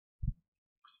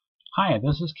Hi,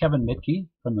 this is Kevin Mitke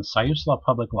from the Siuslaw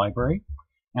Public Library,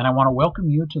 and I want to welcome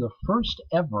you to the first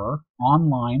ever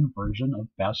online version of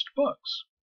Best Books.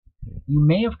 You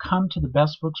may have come to the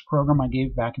Best Books program I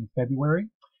gave back in February,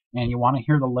 and you want to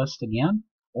hear the list again,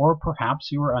 or perhaps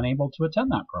you were unable to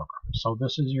attend that program, so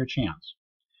this is your chance.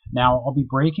 Now, I'll be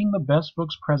breaking the Best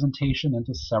Books presentation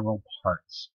into several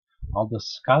parts. I'll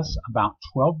discuss about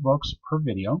 12 books per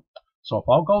video, so if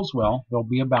all goes well, there'll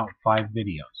be about 5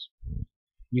 videos.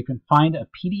 You can find a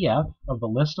PDF of the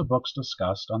list of books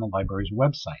discussed on the library's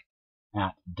website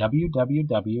at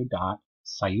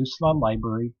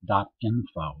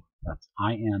www.siuslawlibrary.info. That's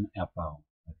I-N-F-O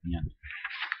at the end.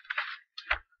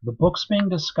 The books being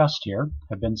discussed here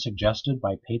have been suggested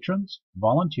by patrons,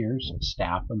 volunteers,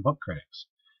 staff, and book critics.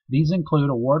 These include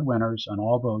award winners and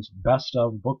all those best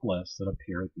of book lists that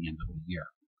appear at the end of the year.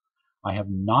 I have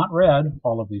not read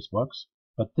all of these books,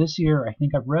 but this year I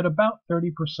think I've read about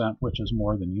 30%, which is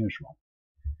more than usual.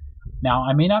 Now,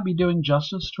 I may not be doing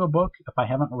justice to a book if I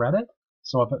haven't read it,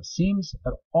 so if it seems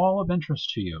at all of interest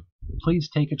to you, please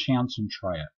take a chance and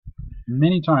try it.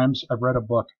 Many times I've read a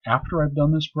book after I've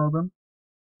done this program,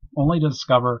 only to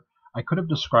discover I could have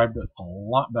described it a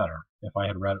lot better if I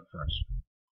had read it first.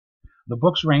 The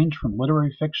books range from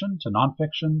literary fiction to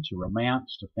nonfiction to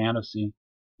romance to fantasy,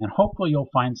 and hopefully you'll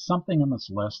find something in this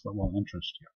list that will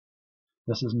interest you.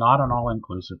 This is not an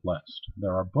all-inclusive list.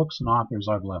 There are books and authors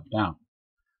I've left out,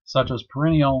 such as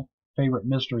perennial favorite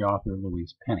mystery author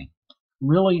Louise Penny,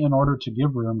 really in order to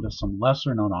give room to some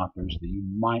lesser-known authors that you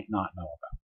might not know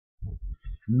about.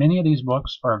 Many of these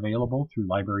books are available through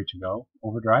Library to Go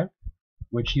Overdrive,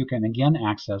 which you can again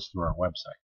access through our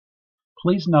website.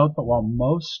 Please note that while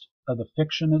most of the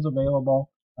fiction is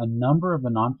available, a number of the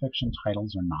nonfiction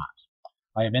titles are not.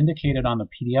 I have indicated on the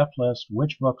PDF list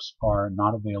which books are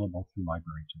not available through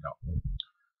Library to Go.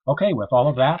 Okay, with all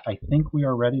of that, I think we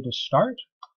are ready to start.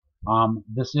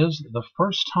 This is the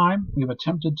first time we've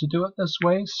attempted to do it this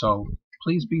way, so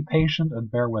please be patient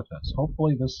and bear with us.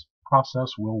 Hopefully this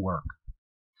process will work.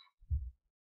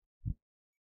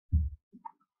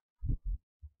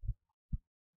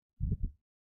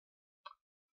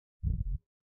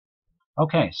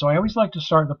 Okay, so I always like to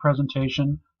start the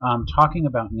presentation talking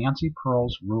about Nancy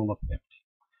Pearl's Rule of 50.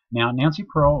 Now, Nancy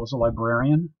Pearl was a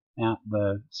librarian at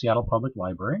the Seattle Public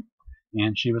Library,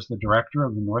 and she was the director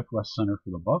of the Northwest Center for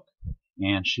the Book,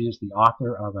 and she is the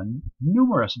author of a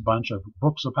numerous bunch of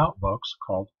books about books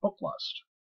called Book Lust.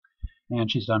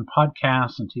 And she's done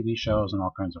podcasts and TV shows and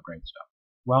all kinds of great stuff.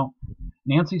 Well,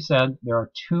 Nancy said there are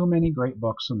too many great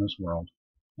books in this world,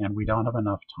 and we don't have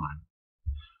enough time.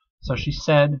 So she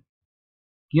said,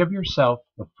 give yourself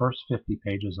the first 50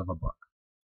 pages of a book,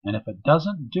 and if it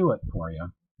doesn't do it for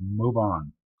you, move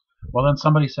on. Well, then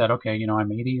somebody said, okay, you know,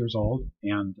 I'm 80 years old,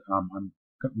 and I'm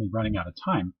currently running out of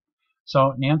time.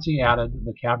 So Nancy added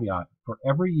the caveat, for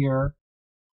every year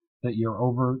that you're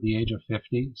over the age of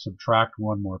 50, subtract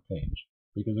one more page.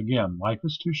 Because again, life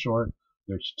is too short,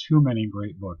 there's too many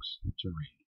great books to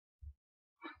read.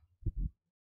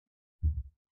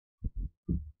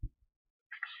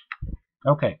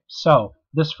 Okay, so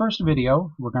this first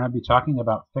video, we're going to be talking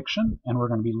about fiction, and we're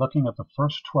going to be looking at the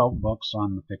first 12 books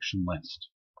on the fiction list.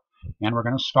 And we're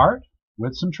going to start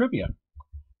with some trivia.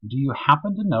 Do you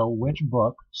happen to know which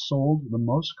book sold the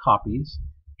most copies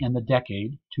in the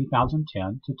decade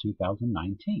 2010 to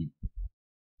 2019?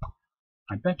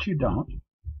 I bet you don't.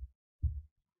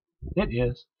 It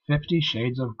is 50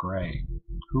 Shades of Grey.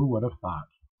 Who would have thought?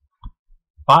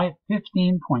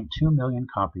 15.2 million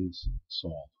copies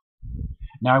sold.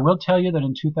 Now, I will tell you that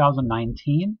in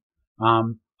 2019,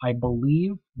 I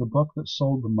believe the book that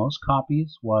sold the most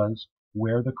copies was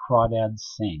Where the Crawdads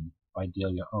Sing by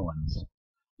Delia Owens.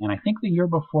 And I think the year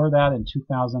before that, in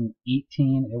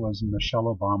 2018, it was Michelle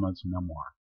Obama's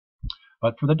memoir.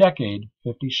 But for the decade,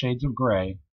 50 Shades of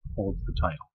Grey holds the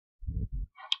title.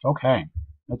 Okay,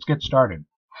 let's get started.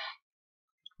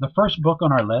 The first book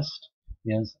on our list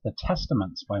is The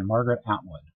Testaments by Margaret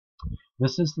Atwood.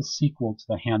 This is the sequel to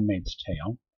The Handmaid's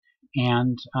Tale,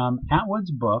 and Atwood's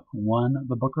book won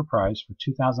the Booker Prize for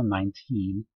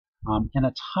 2019 in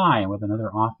a tie with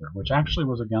another author, which actually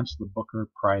was against the Booker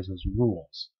Prize's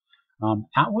rules.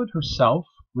 Atwood herself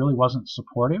really wasn't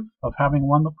supportive of having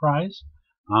won the prize.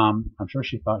 I'm sure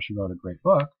she thought she wrote a great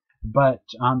book, but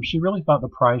she really thought the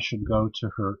prize should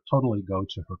totally go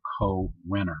to her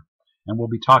co-winner. And we'll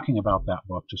be talking about that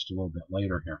book just a little bit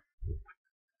later here.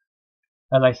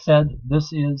 As I said,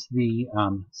 this is the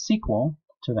sequel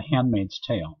to The Handmaid's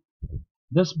Tale.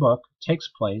 This book takes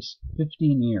place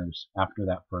 15 years after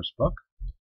that first book.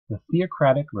 The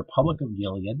theocratic Republic of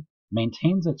Gilead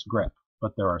maintains its grip,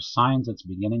 but there are signs it's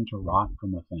beginning to rot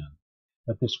from within.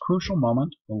 At this crucial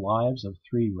moment, the lives of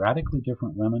three radically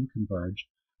different women converge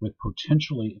with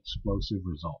potentially explosive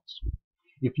results.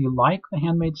 If you like The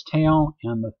Handmaid's Tale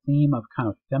and the theme of kind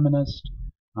of feminist,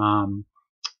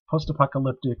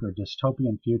 post-apocalyptic or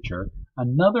dystopian future,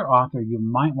 another author you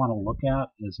might want to look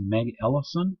at is Meg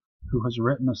Ellison, who has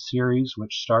written a series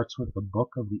which starts with the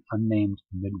Book of the Unnamed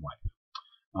Midwife.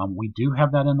 We do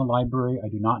have that in the library. I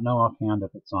do not know offhand if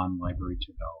it's on Library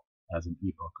to Go as an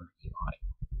ebook or e-audio.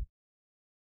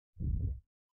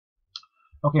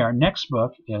 Okay, our next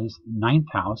book is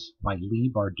Ninth House by Leigh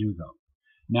Bardugo.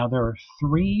 Now, there are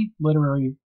three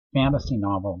literary fantasy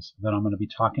novels that I'm going to be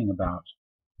talking about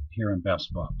here in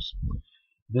Best Books.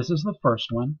 This is the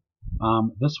first one.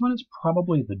 This one is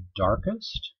probably the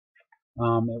darkest.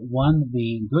 It won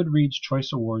the Goodreads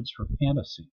Choice Awards for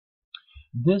Fantasy.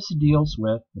 This deals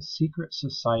with the secret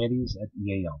societies at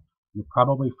Yale. You're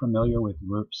probably familiar with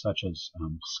groups such as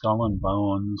Skull and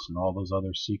Bones and all those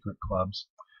other secret clubs.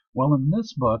 Well, in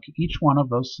this book, each one of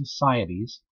those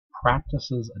societies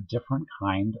practices a different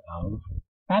kind of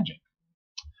magic.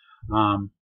 And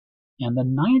the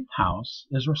ninth house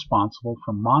is responsible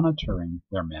for monitoring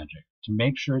their magic to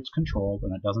make sure it's controlled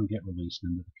and it doesn't get released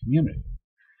into the community.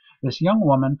 This young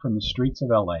woman from the streets of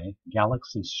LA,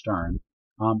 Galaxy Stern,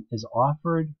 is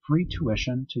offered free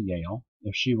tuition to Yale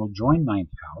if she will join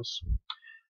Ninth House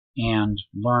and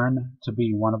learn to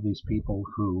be one of these people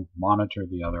who monitor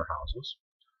the other houses.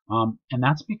 And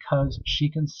that's because she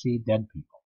can see dead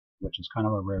people, which is kind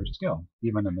of a rare skill,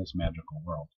 even in this magical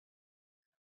world.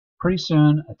 Pretty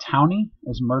soon, a townie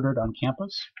is murdered on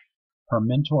campus, her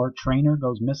mentor trainer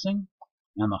goes missing,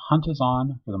 and the hunt is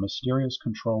on for the mysterious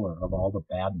controller of all the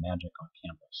bad magic on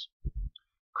campus.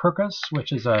 Kirkus,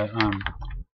 which is a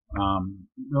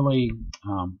really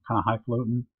kind of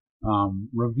highfalutin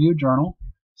review journal,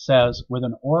 says, with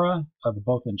an aura of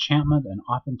both enchantment and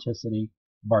authenticity,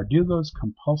 Bardugo's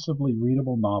compulsively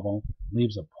readable novel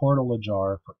leaves a portal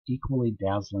ajar for equally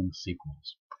dazzling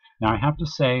sequels. Now, I have to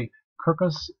say,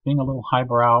 Kirkus, being a little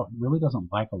highbrow, really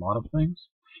doesn't like a lot of things.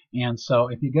 And so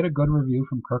if you get a good review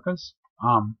from Kirkus,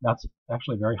 that's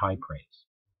actually very high praise.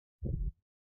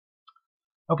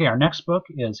 Okay, our next book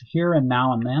is Here and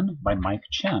Now and Then by Mike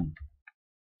Chen.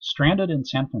 Stranded in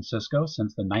San Francisco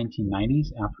since the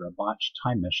 1990s after a botched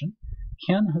time mission,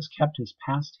 Ken has kept his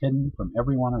past hidden from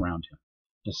everyone around him,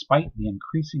 despite the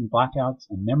increasing blackouts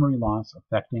and memory loss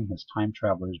affecting his time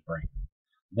traveler's brain.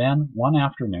 Then, one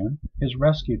afternoon, his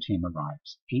rescue team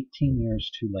arrives, 18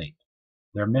 years too late.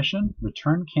 Their mission?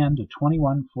 Return Ken to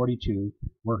 2142,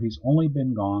 where he's only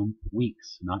been gone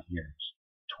weeks, not years.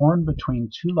 Torn between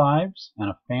two lives and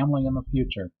a family in the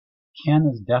future, Ken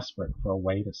is desperate for a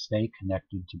way to stay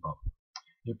connected to both.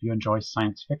 If you enjoy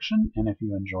science fiction and if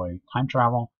you enjoy time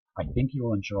travel, I think you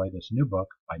will enjoy this new book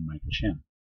by Mike Chen.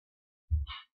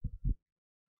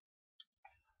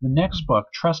 The next book,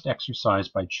 Trust Exercise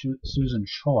by Susan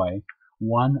Choi,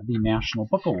 won the National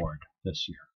Book Award this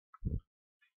year.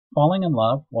 Falling in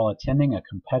love while attending a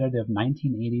competitive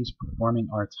 1980s performing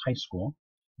arts high school,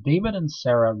 David and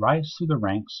Sarah rise through the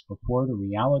ranks before the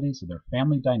realities of their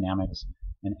family dynamics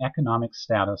and economic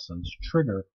statuses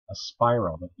trigger a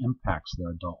spiral that impacts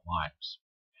their adult lives.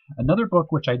 Another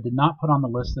book which I did not put on the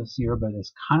list this year but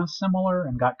is kind of similar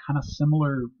and got kind of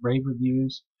similar rave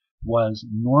reviews was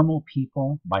Normal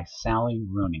People by Sally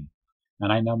Rooney.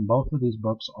 And I know both of these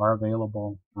books are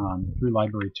available through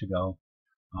Library to Go,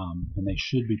 and they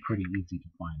should be pretty easy to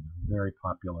find. They're very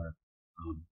popular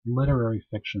literary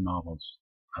fiction novels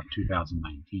of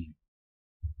 2019.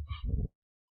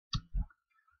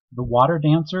 The Water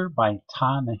Dancer by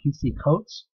Ta-Nehisi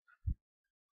Coates.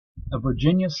 A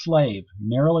Virginia slave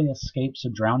narrowly escapes a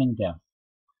drowning death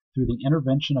through the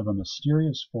intervention of a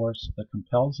mysterious force that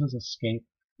compels his escape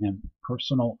and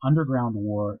personal underground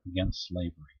war against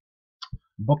slavery.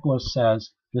 Booklist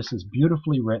says, this is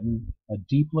beautifully written, a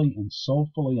deeply and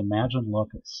soulfully imagined look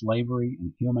at slavery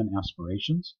and human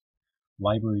aspirations.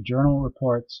 Library Journal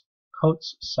reports,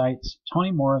 Coates cites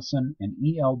Toni Morrison and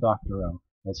E.L. Doctorow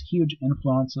as huge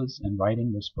influences in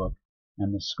writing this book,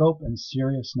 and the scope and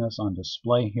seriousness on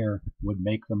display here would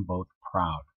make them both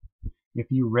proud. If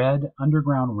you read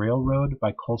Underground Railroad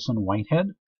by Colson Whitehead,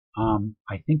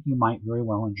 I think you might very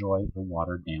well enjoy The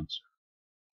Water Dancer.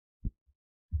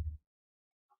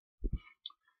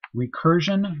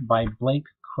 Recursion by Blake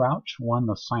Crouch won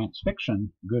the Science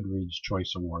Fiction Goodreads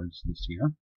Choice Awards this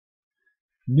year.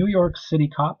 New York City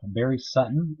cop Barry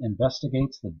Sutton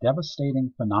investigates the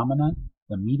devastating phenomenon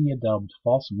the media dubbed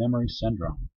false memory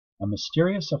syndrome, a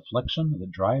mysterious affliction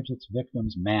that drives its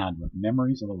victims mad with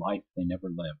memories of a life they never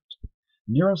lived.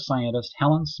 Neuroscientist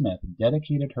Helen Smith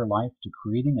dedicated her life to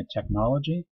creating a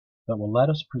technology that will let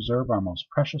us preserve our most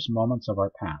precious moments of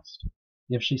our past.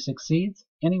 If she succeeds,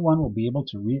 anyone will be able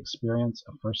to re-experience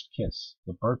a first kiss,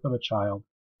 the birth of a child,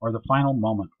 or the final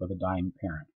moment with a dying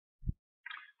parent.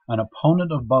 An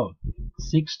opponent of both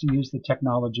seeks to use the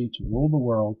technology to rule the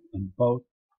world, and both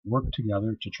work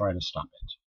together to try to stop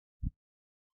it.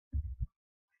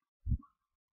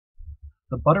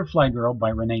 The Butterfly Girl by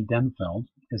Renee Denfeld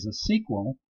is a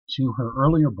sequel to her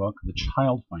earlier book, The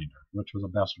Child Finder, which was a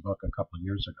best book a couple of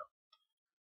years ago.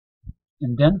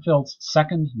 In Denfeld's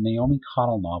second Naomi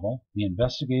Cottle novel, the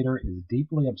investigator is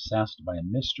deeply obsessed by a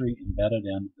mystery embedded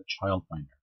in The Child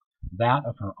Finder, that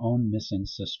of her own missing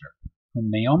sister, whom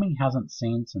Naomi hasn't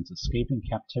seen since escaping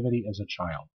captivity as a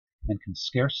child, and can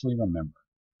scarcely remember.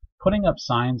 Putting up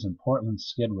signs in Portland's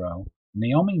Skid Row,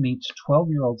 Naomi meets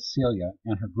 12-year-old Celia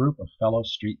and her group of fellow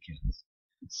street kids.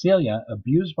 Celia,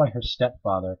 abused by her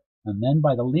stepfather and then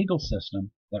by the legal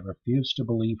system that refused to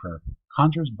believe her,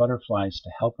 conjures butterflies to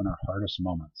help in her hardest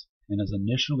moments, and is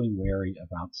initially wary of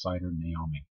outsider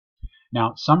Naomi.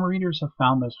 Now, some readers have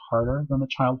found this harder than The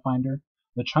Child Finder.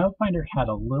 The Child Finder had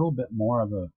a little bit more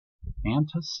of a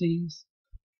fantasy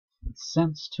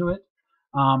sense to it.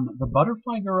 The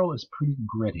Butterfly Girl is pretty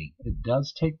gritty. It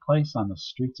does take place on the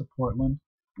streets of Portland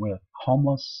with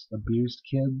homeless, abused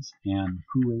kids, and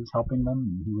who is helping them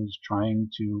and who is trying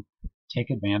to take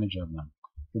advantage of them.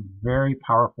 It's a very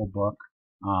powerful book.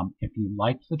 If you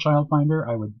liked The Child Finder,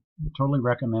 I would totally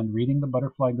recommend reading The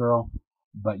Butterfly Girl,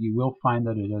 but you will find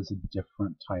that it is a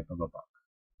different type of a book.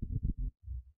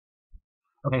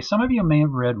 Okay, some of you may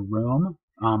have read Room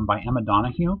by Emma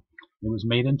Donoghue. It was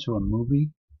made into a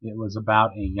movie. It was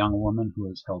about a young woman who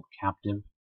is held captive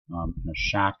in a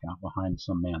shack out behind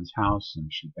some man's house,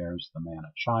 and she bears the man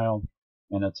a child.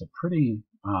 And it's a pretty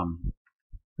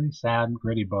sad,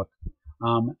 gritty book.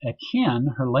 Akin,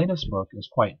 her latest book, is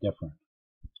quite different.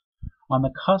 On the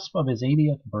cusp of his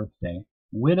 80th birthday,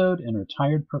 widowed and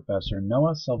retired professor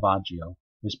Noah Salvaggio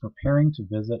is preparing to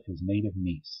visit his native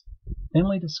niece.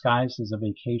 Thinly disguised as a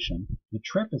vacation, the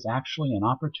trip is actually an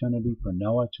opportunity for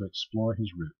Noah to explore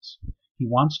his roots. He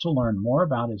wants to learn more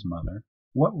about his mother.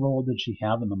 What role did she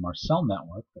have in the Marcel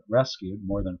network that rescued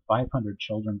more than 500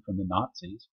 children from the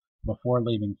Nazis before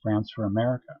leaving France for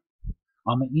America?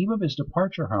 On the eve of his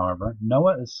departure, however,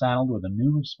 Noah is saddled with a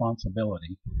new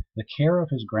responsibility, the care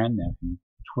of his grandnephew,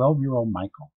 12-year-old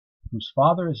Michael, whose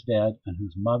father is dead and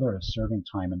whose mother is serving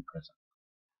time in prison.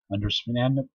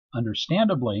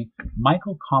 Understandably,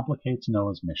 Michael complicates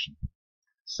Noah's mission.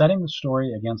 Setting the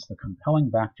story against the compelling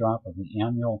backdrop of the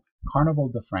annual Carnival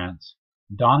de France,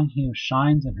 Donoghue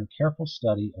shines in her careful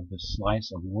study of this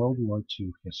slice of World War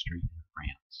II history in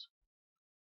France.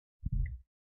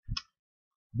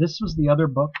 This was the other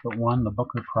book that won the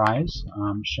Booker Prize,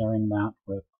 sharing that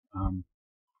with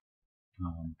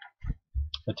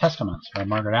The Testaments by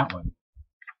Margaret Atwood.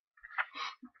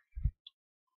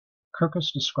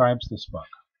 Kirkus describes this book.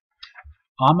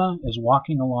 Amma is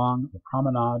walking along the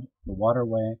promenade, the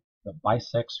waterway that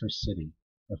bisects her city.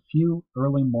 A few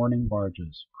early morning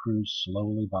barges cruise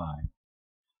slowly by.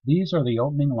 These are the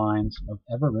opening lines of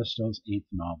Evaristo's 8th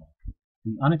novel.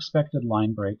 The unexpected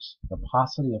line breaks, the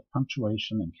paucity of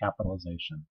punctuation and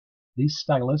capitalization. These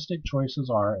stylistic choices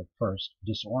are, at first,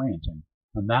 disorienting,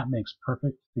 and that makes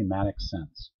perfect thematic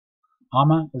sense.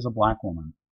 Amma is a black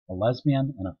woman, a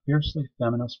lesbian and a fiercely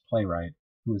feminist playwright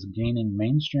who is gaining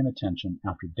mainstream attention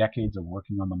after decades of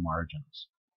working on the margins.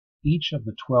 Each of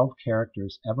the 12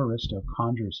 characters Evaristo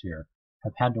conjures here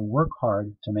have had to work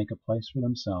hard to make a place for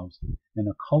themselves in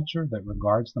a culture that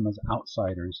regards them as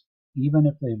outsiders, even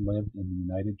if they've lived in the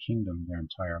United Kingdom their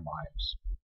entire lives.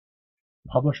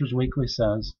 Publishers Weekly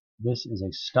says, this is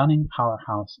a stunning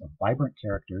powerhouse of vibrant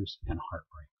characters and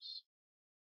heartbreaks.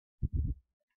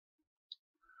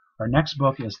 Our next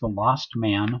book is The Lost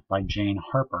Man by Jane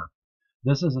Harper.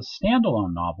 This is a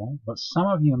standalone novel, but some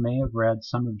of you may have read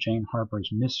some of Jane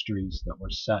Harper's mysteries that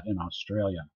were set in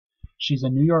Australia. She's a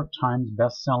New York Times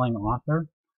best-selling author.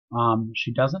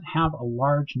 She doesn't have a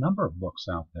large number of books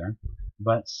out there,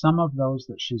 but some of those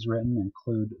that she's written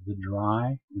include The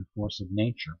Dry and Force of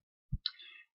Nature.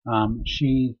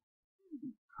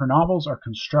 Her novels are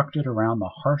constructed around the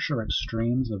harsher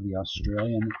extremes of the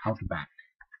Australian outback.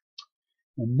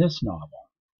 In this novel,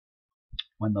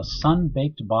 when the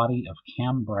sun-baked body of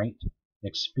Cam Bright,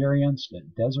 experienced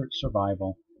at desert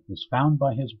survival, is found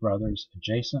by his brothers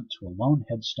adjacent to a lone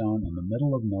headstone in the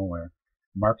middle of nowhere,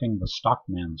 marking the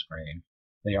stockman's grave,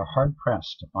 they are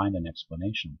hard-pressed to find an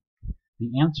explanation.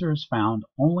 The answer is found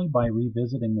only by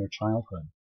revisiting their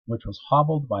childhood, which was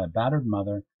hobbled by a battered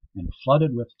mother and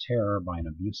flooded with terror by an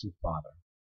abusive father.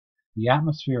 The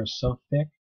atmosphere is so thick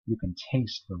you can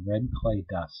taste the red clay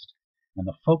dust, and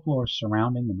the folklore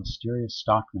surrounding the mysterious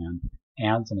stockman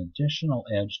adds an additional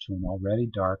edge to an already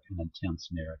dark and intense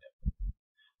narrative.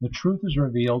 The truth is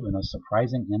revealed in a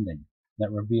surprising ending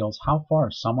that reveals how far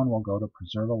someone will go to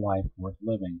preserve a life worth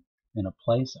living in a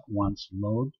place at once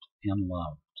loathed and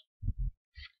loved.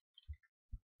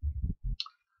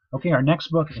 Okay, our next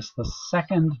book is the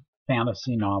second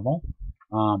fantasy novel,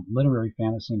 literary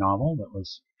fantasy novel that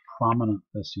was prominent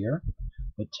this year,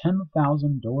 The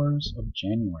 10,000 Doors of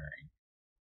January.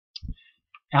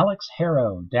 Alex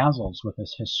Harrow dazzles with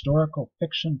his historical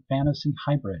fiction fantasy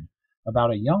hybrid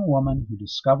about a young woman who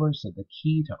discovers that the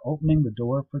key to opening the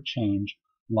door for change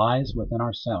lies within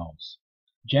ourselves.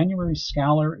 January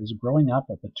Scalar is growing up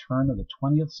at the turn of the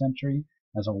 20th century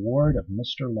as a ward of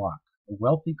Mr. Locke, a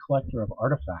wealthy collector of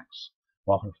artifacts,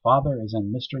 while her father is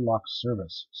in Mr. Locke's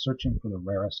service, searching for the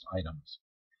rarest items.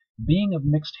 Being of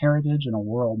mixed heritage in a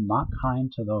world not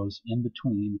kind to those in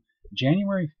between,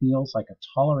 January feels like a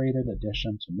tolerated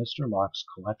addition to Mr. Locke's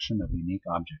collection of unique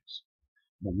objects.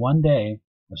 But one day,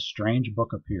 a strange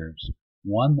book appears,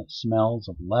 one that smells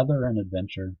of leather and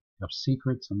adventure, of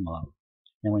secrets and love.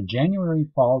 And when January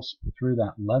falls through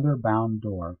that leather-bound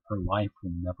door, her life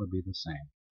will never be the same.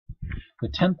 The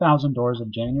 10,000 Doors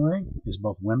of January is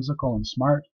both whimsical and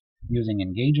smart, using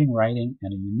engaging writing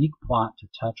and a unique plot to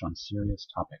touch on serious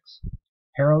topics.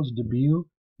 Harrow's debut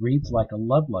reads like a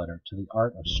love letter to the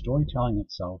art of storytelling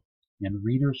itself, and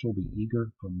readers will be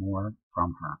eager for more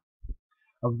from her.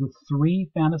 Of the three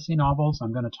fantasy novels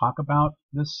I'm going to talk about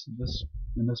in this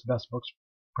Best Books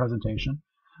presentation,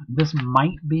 this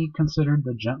might be considered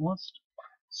the gentlest,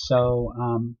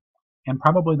 and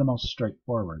probably the most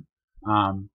straightforward.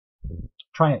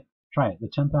 Try it. The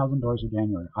 10,000 Doors of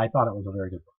January. I thought it was a very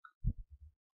good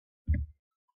book.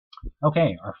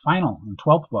 Okay, our final and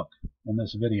 12th book in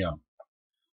this video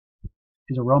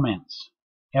is a romance.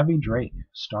 Evie Drake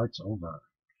Starts Over.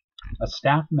 A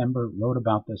staff member wrote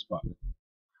about this book.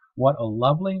 What a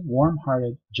lovely,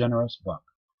 warm-hearted, generous book.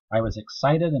 I was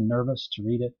excited and nervous to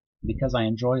read it because I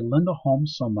enjoy Linda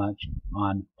Holmes so much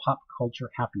on Pop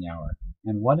Culture Happy Hour,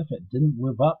 and what if it didn't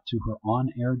live up to her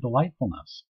on-air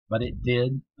delightfulness? But it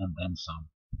did, and then some.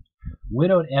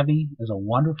 Widowed Evie is a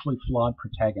wonderfully flawed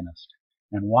protagonist,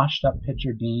 and washed-up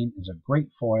Pitcher Dean is a great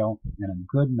foil and a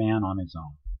good man on his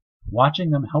own. Watching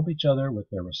them help each other with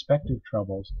their respective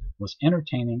troubles was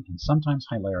entertaining and sometimes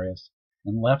hilarious,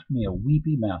 and left me a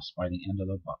weepy mess by the end of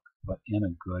the book, but in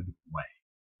a good way.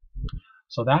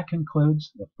 So that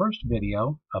concludes the first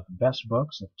video of Best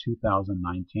Books of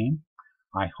 2019.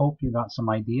 I hope you got some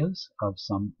ideas of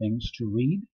some things to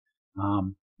read.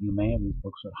 You may have these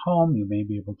books at home. You may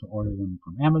be able to order them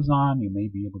from Amazon. You may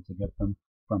be able to get them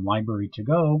from Library to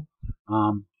Go.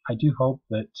 I do hope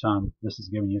that this has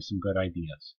given you some good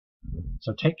ideas.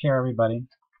 So take care, everybody.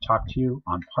 Talk to you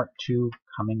on part 2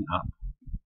 coming up.